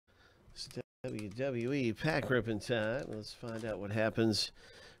It's WWE pack ripping time. Let's find out what happens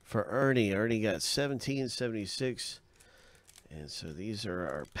for Ernie. Ernie got 1776. And so these are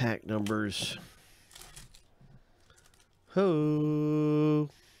our pack numbers. Ho!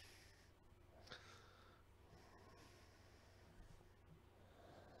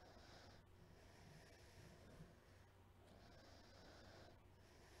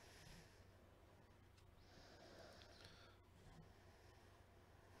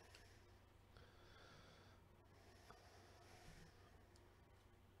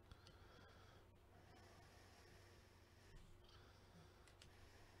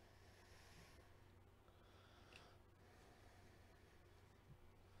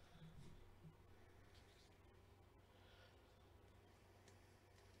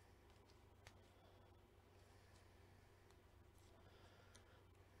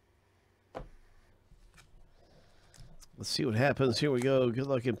 Let's see what happens. Here we go. Good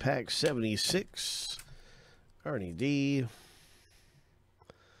luck in pack 76. Ernie D.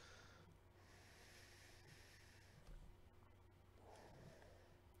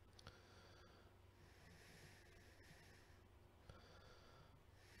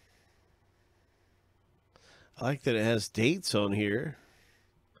 I like that it has dates on here.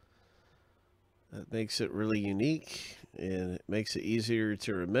 That makes it really unique and it makes it easier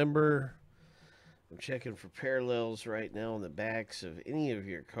to remember. I'm checking for parallels right now on the backs of any of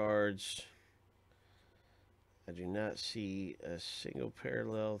your cards. I do not see a single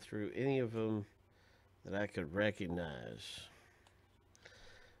parallel through any of them that I could recognize.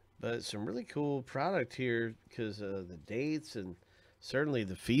 But some really cool product here because of the dates, and certainly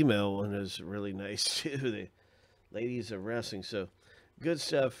the female one is really nice too. The ladies of wrestling. So good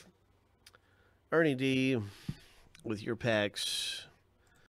stuff. Ernie D with your packs.